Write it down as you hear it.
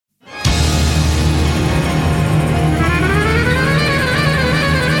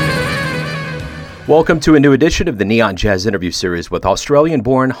Welcome to a new edition of the Neon Jazz interview series with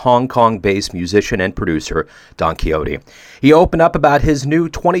Australian-born, Hong Kong-based musician and producer Don Quixote. He opened up about his new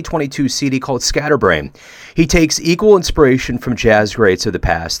 2022 CD called Scatterbrain. He takes equal inspiration from jazz greats of the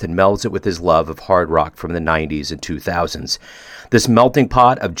past and melds it with his love of hard rock from the 90s and 2000s. This melting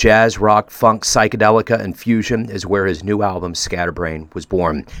pot of jazz, rock, funk, psychedelica, and fusion is where his new album, Scatterbrain, was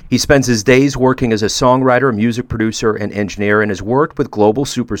born. He spends his days working as a songwriter, music producer, and engineer, and has worked with global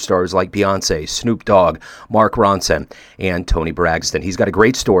superstars like Beyonce, Snoop Dogg, Mark Ronson, and Tony Braxton. He's got a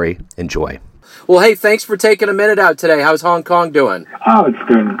great story. Enjoy. Well, hey, thanks for taking a minute out today. How's Hong Kong doing? Oh,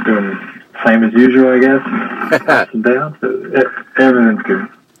 it's doing same as usual, I guess. Ups and downs, but everything's good.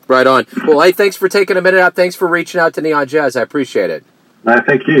 Right on. Well, hey, thanks for taking a minute out. Thanks for reaching out to Neon Jazz. I appreciate it. No,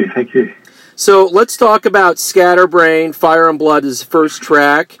 thank you. Thank you. So let's talk about Scatterbrain. Fire and Blood is the first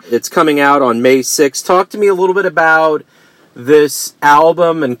track. It's coming out on May 6th. Talk to me a little bit about this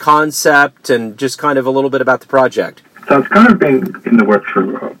album and concept and just kind of a little bit about the project. So it's kind of been in the works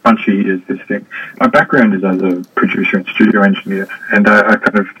for a bunch of years, this thing. My background is as a producer and studio engineer, and I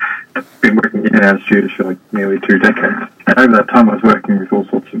kind of been working in and out of studios for like nearly 2 decades. And over that time I was working with all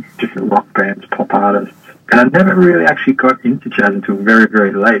sorts of different rock bands, pop artists, and I never really actually got into jazz until very,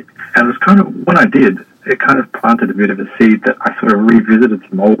 very late. And it was kind of, when I did, it kind of planted a bit of a seed that I sort of revisited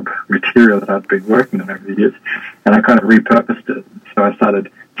some old material that I'd been working on over the years, and I kind of repurposed it. So I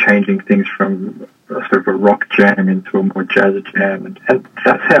started changing things from sort of a rock jam into a more jazz jam, and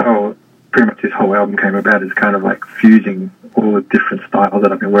that's how pretty much this whole album came about, is kind of like fusing all the different styles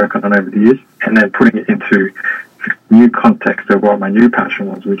that I've been working on over the years, and then putting it into new context of what my new passion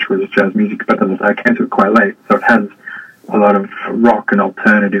was, which was jazz music. But as I say, I came to it quite late, so it has a lot of rock and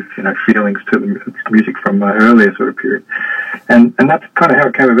alternative, feelings to the music from my earlier sort of period, and that's kind of how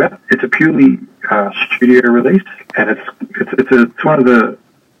it came about. It's a purely studio release, and it's one of the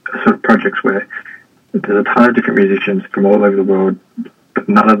sort of projects where there's a ton of different musicians from all over the world, but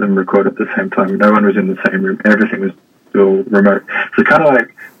none of them recorded at the same time. No one was in the same room. Everything was still remote. So kind of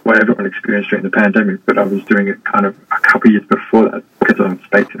like what everyone experienced during the pandemic, but I was doing it kind of a couple of years before that because I'm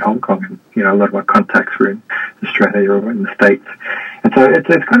based in Hong Kong, and a lot of my contacts were in Australia or in the States. And so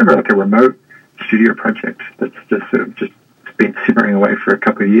it's kind of like a remote studio project that's just sort of just been simmering away for a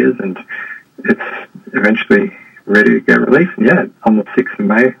couple of years, and it's eventually ready to get released. And yeah, on the 6th of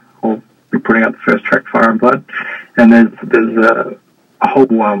May, I'll be putting out the first track, Fire and Blood. And there's a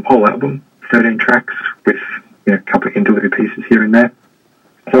whole album, 13 tracks with a couple of interlude pieces here and there.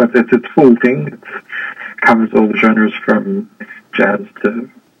 So it's a full thing. It covers all the genres from jazz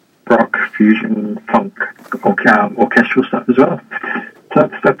to rock, fusion, funk, orchestral stuff as well. So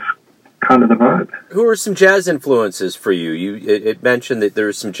that's kind of the vibe. Who are some jazz influences for you? It mentioned that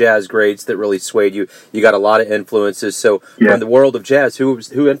there's some jazz greats that really swayed you. You got a lot of influences. So from the world of jazz,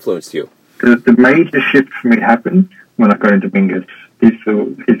 who influenced you? The major shift for me happened when I got into Mingus. He's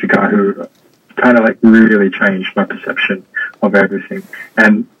the guy who kind of like really changed my perception of everything.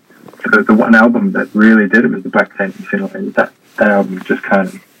 And the one album that really did it was the Black Saint Sinner. That album just kind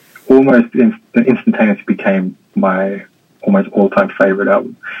of almost instantaneously became my almost all-time favorite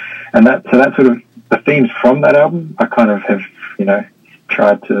album. And that sort of, the themes from that album, I kind of have,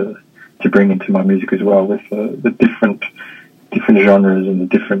 tried to bring into my music as well, with the different genres and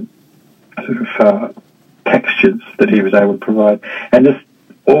the different sort of textures that he was able to provide. And just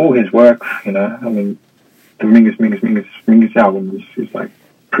all his work, the Mingus album is like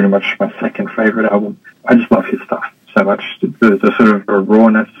pretty much my second favorite album. I just love his stuff so much. There's a sort of a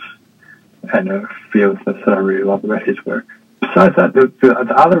rawness and a fearlessness that I really love about his work. Besides that,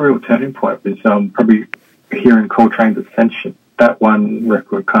 the other real turning point was probably hearing Coltrane's Ascension. That one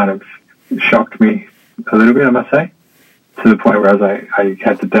record kind of shocked me a little bit, I must say, to the point where I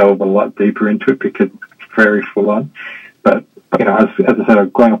had to delve a lot deeper into it because it's very full on. But as I said, I'm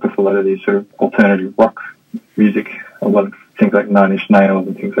growing up with a lot of these sort of alternative rock music, a lot of things like Nine Inch Nails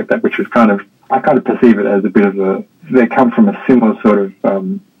and things like that, which was I kind of perceive it as a bit of they come from a similar sort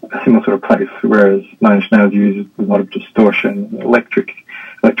of place, whereas Nine Inch Nails uses a lot of distortion,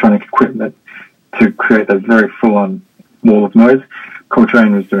 electronic equipment to create that very full-on wall of noise.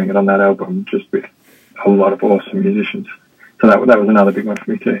 Coltrane was doing it on that album just with a lot of awesome musicians. So that was another big one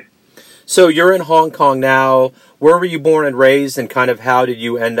for me too. So you're in Hong Kong now. Where were you born and raised, and kind of how did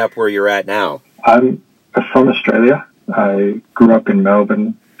you end up where you're at now? I'm from Australia. I grew up in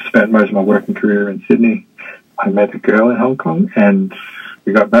Melbourne, spent most of my working career in Sydney. I met a girl in Hong Kong, and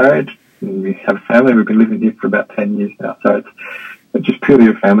we got married, and we have a family. We've been living here for about 10 years now, so it's just purely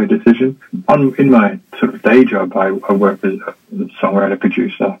a family decision. In my sort of day job, I work as a songwriter,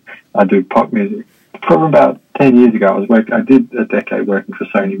 producer. I do pop music, from about 10 years ago, I did a decade working for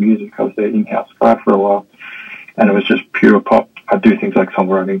Sony Music. I was their in-house guy for a while, and it was just pure pop. I'd do things like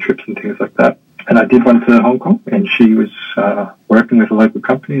songwriting trips and things like that. And I did one to Hong Kong, and she was working with a local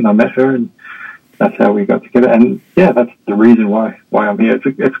company, and I met her, and that's how we got together. And yeah, that's the reason why I'm here.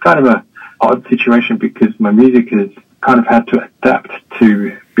 It's kind of a odd situation because my music has kind of had to adapt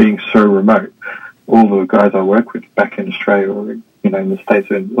to being so remote. All the guys I work with back in Australia or, in the States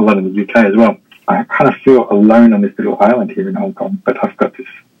and a lot in the UK as well, I kind of feel alone on this little island here in Hong Kong, but I've got this,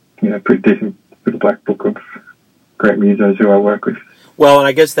 pretty decent little black book of great musos who I work with. Well, and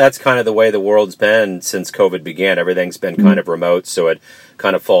I guess that's kind of the way the world's been since COVID began. Everything's been kind of remote, so it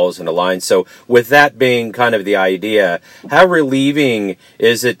kind of falls into line. So with that being kind of the idea, how relieving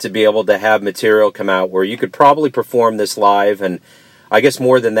is it to be able to have material come out where you could probably perform this live? And I guess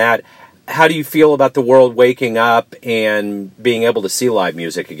more than that, how do you feel about the world waking up and being able to see live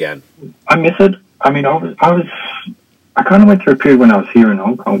music again? I miss it. I mean, I kind of went through a period when I was here in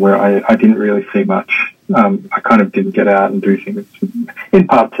Hong Kong where I didn't really see much. I kind of didn't get out and do things, in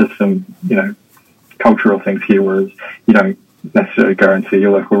part to some, cultural things here, whereas you don't necessarily go and see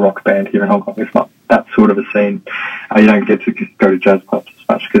your local rock band here in Hong Kong. It's not that sort of a scene. You don't get to go to jazz clubs as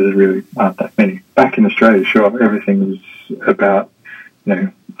much because there really aren't that many. Back in Australia, sure, everything was about,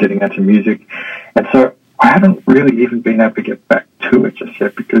 getting out to music. And so I haven't really even been able to get back to it just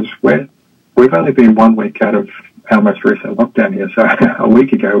yet because we've only been 1 week out of our most recent lockdown here. So a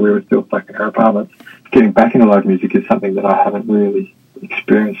week ago, we were still stuck in our apartments. Getting back into live music is something that I haven't really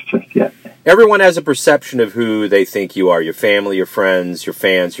experienced just yet. Everyone has a perception of who they think you are, your family, your friends, your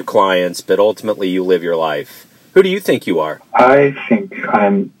fans, your clients, but ultimately you live your life. Who do you think you are? I think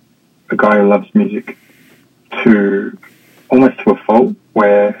I'm a guy who loves music almost to a fault,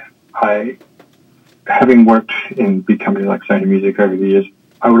 where having worked in big companies like Sony Music over the years,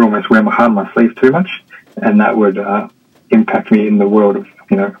 I would almost wear my heart on my sleeve too much, and that would impact me in the world of,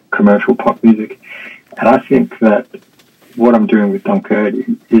 commercial pop music. And I think that what I'm doing with Don Quixote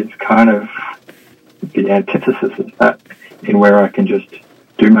is kind of the antithesis of that, in where I can just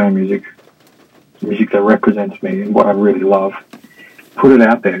do my own music that represents me and what I really love, put it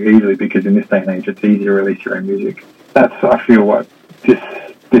out there easily, because in this day and age, it's easy to release your own music. That's, I feel, what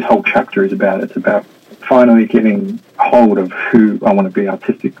this whole chapter is about. It's about finally getting hold of who I want to be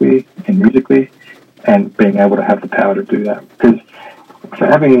artistically and musically, and being able to have the power to do that. Because for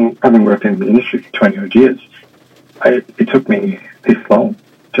having worked in the industry for 20 odd years, it took me this long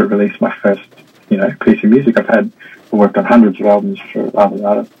to release my first, piece of music. I've worked on hundreds of albums for other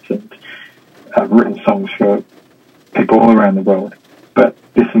artists, and I've written songs for people all around the world. But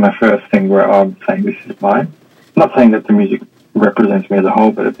this is my first thing where I'm saying this is mine. I'm not saying that the music represents me as a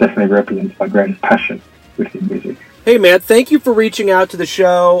whole, but it definitely represents my greatest passion within music. Hey, Matt, thank you for reaching out to the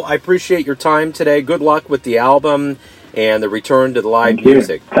show. I appreciate your time today. Good luck with the album and the return to the live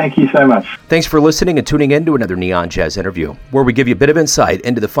music. Thank you so much. Thanks for listening and tuning in to another Neon Jazz interview, where we give you a bit of insight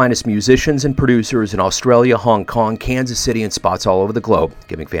into the finest musicians and producers in Australia, Hong Kong, Kansas City, and spots all over the globe,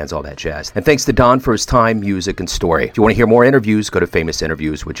 giving fans all that jazz. And thanks to Don for his time, music, and story. If you want to hear more interviews, go to Famous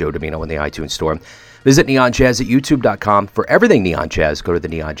Interviews with Joe Domino in the iTunes Store. Visit neonjazz at youtube.com. For everything Neon Jazz, go to the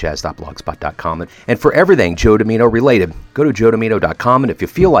neonjazz.blogspot.com. And for everything Joe Domino related, go to joedomino.com. And if you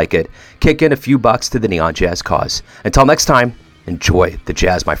feel like it, kick in a few bucks to the Neon Jazz cause. Until next time, enjoy the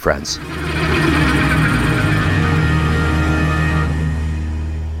jazz, my friends.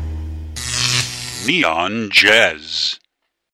 Neon Jazz.